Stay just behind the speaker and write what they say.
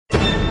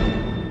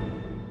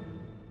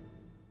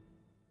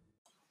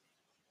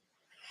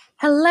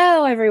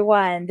Hello,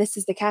 everyone. This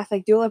is the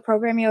Catholic Doula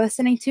program you're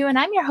listening to, and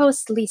I'm your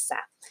host, Lisa.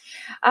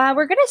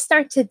 We're going to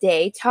start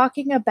today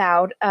talking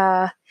about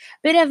a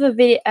bit of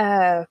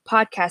a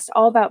podcast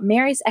all about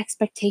Mary's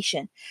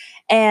expectation,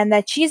 and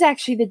that she's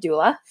actually the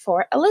doula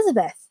for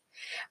Elizabeth.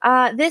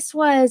 This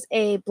was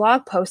a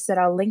blog post that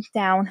I'll link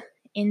down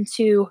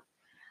into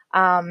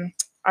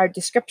our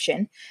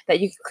description that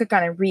you can click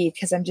on and read,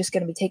 because I'm just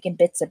going to be taking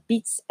bits and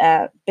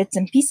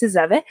pieces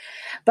of it.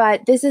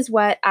 But this is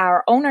what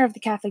our owner of the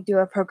Catholic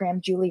Doula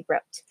program, Julie,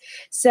 wrote.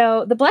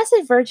 So the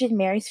Blessed Virgin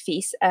Mary's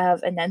Feast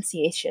of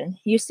Annunciation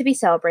used to be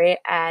celebrated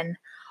an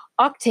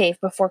octave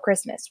before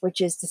Christmas,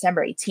 which is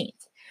December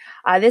 18th.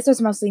 This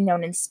was mostly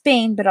known in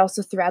Spain, but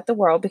also throughout the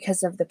world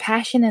because of the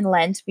Passion and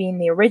Lent being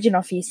the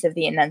original feast of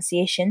the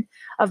Annunciation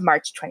of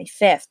March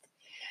 25th.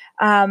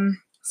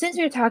 Since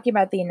we are talking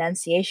about the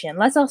Annunciation,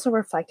 let's also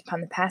reflect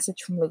upon the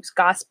passage from Luke's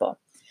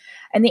Gospel.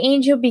 And the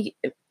angel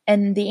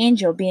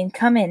being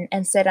come in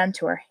and said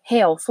unto her,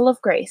 Hail, full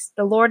of grace,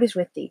 the Lord is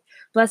with thee.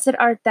 Blessed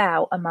art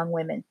thou among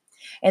women.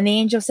 And the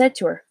angel said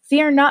to her,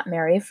 Fear not,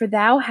 Mary, for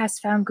thou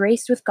hast found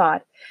grace with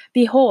God.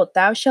 Behold,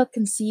 thou shalt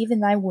conceive in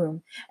thy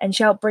womb, and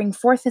shalt bring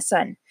forth a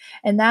son,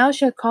 and thou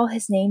shalt call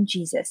his name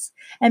Jesus.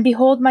 And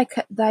behold,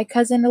 thy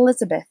cousin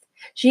Elizabeth,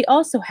 she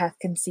also hath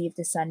conceived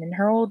a son in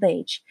her old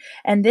age,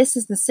 and this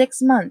is the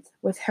 6th month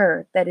with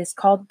her that is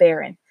called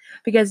barren,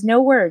 because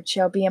no word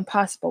shall be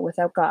impossible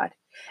without God.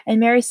 And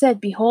Mary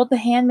said, Behold, the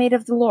handmaid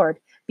of the Lord,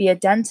 be it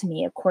done to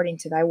me according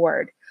to thy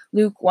word.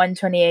 Luke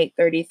 1:28,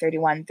 30,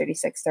 31,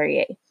 36,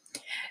 38.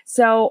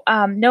 So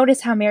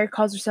notice how Mary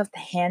calls herself the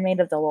handmaid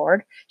of the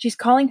Lord. She's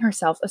calling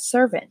herself a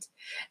servant.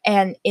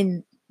 And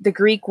in the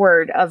Greek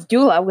word of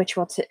doula,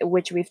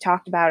 which we've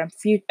talked about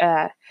in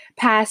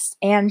past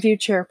and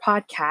future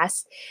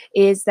podcasts,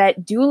 is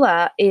that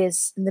doula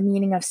is the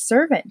meaning of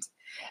servant.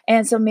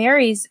 And so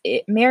Mary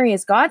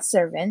is God's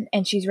servant,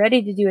 and she's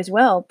ready to do his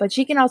will, but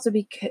she can also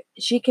be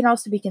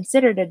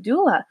considered a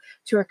doula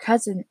to her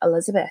cousin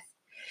Elizabeth.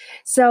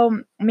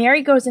 So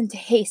Mary goes into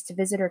haste to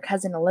visit her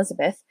cousin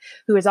Elizabeth,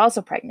 who is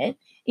also pregnant.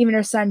 Even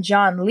her son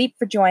John leaped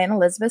for joy in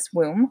Elizabeth's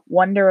womb.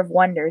 Wonder of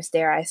wonders,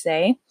 dare I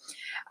say.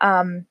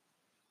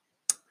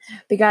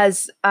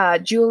 Because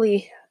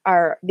Julie,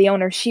 the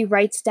owner, she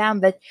writes down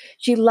that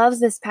she loves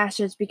this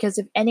passage because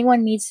if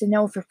anyone needs to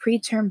know if a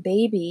preterm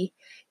baby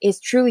is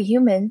truly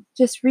human,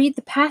 just read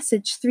the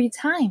passage 3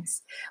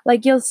 times.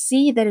 Like, you'll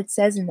see that it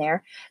says in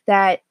there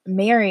that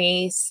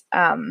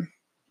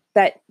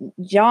that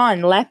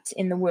John leapt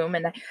in the womb.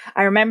 And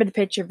I remember the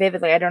picture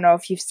vividly. I don't know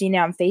if you've seen it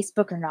on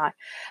Facebook or not,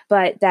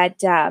 but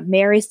that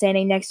Mary's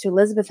standing next to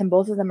Elizabeth, and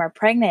both of them are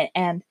pregnant,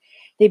 and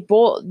the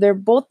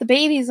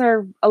babies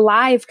are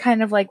alive,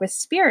 kind of like with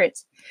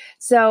spirits.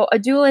 So a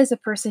doula is a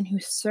person who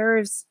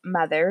serves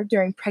mother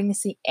during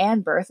pregnancy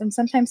and birth, and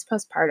sometimes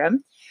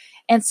postpartum.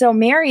 And so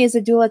Mary is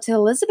a doula to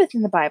Elizabeth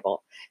in the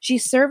Bible.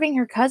 She's serving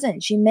her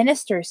cousin. She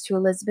ministers to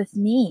Elizabeth's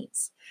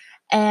needs.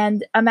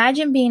 And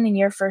imagine being in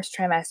your first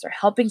trimester,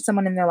 helping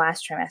someone in their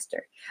last trimester.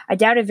 I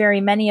doubt if very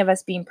many of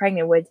us being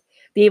pregnant would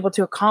be able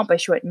to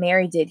accomplish what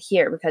Mary did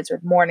here, because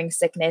with morning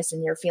sickness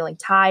and you're feeling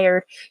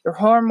tired, your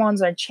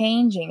hormones are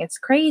changing. It's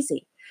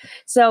crazy.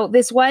 So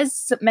this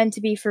was meant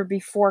to be for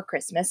before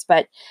Christmas,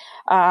 but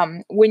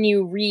when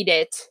you read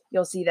it,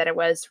 you'll see that it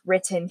was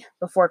written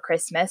before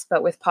Christmas,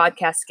 but with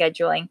podcast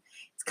scheduling,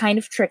 it's kind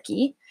of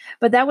tricky.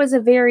 But that was a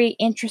very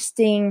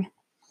interesting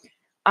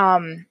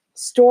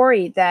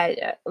story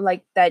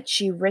that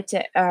she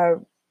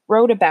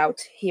wrote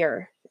about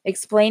here,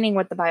 explaining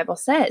what the Bible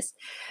says.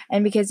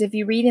 And because if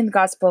you read in the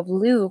Gospel of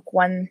Luke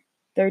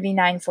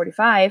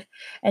 1:39-45,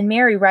 and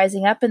Mary,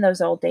 rising up in those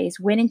old days,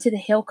 went into the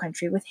hill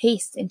country with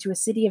haste into a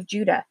city of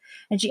Judah,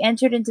 and she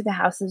entered into the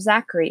house of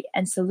Zachary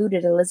and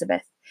saluted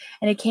Elizabeth.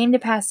 And it came to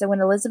pass that when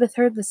Elizabeth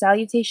heard the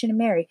salutation of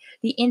Mary,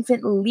 the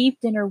infant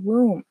leaped in her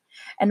womb.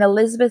 And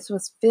Elizabeth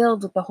was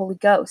filled with the Holy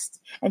Ghost.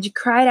 And she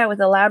cried out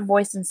with a loud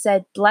voice and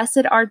said,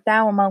 Blessed art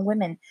thou among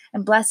women,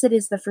 and blessed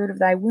is the fruit of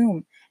thy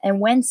womb. And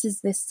whence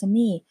is this to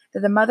me, that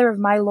the mother of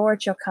my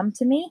Lord shall come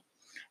to me?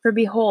 For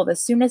behold,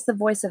 as soon as the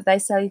voice of thy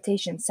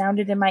salutation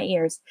sounded in my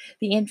ears,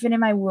 the infant in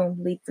my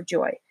womb leaped for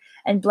joy.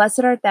 And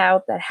blessed art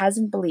thou that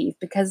hasn't believed,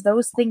 because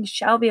those things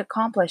shall be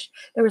accomplished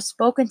that were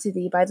spoken to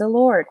thee by the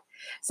Lord.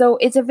 So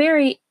it's a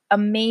very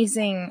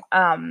amazing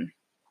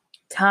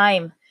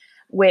time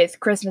with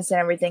Christmas and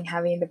everything,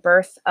 having the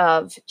birth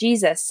of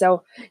Jesus.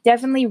 So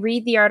definitely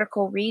read the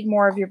article, read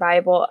more of your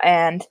Bible,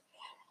 and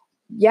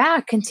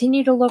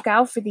continue to look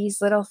out for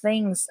these little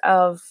things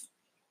of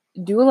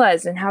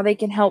doulas and how they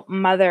can help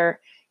mother,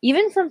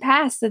 even from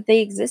past that they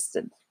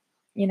existed,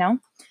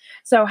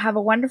 So have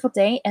a wonderful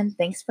day, and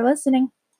thanks for listening.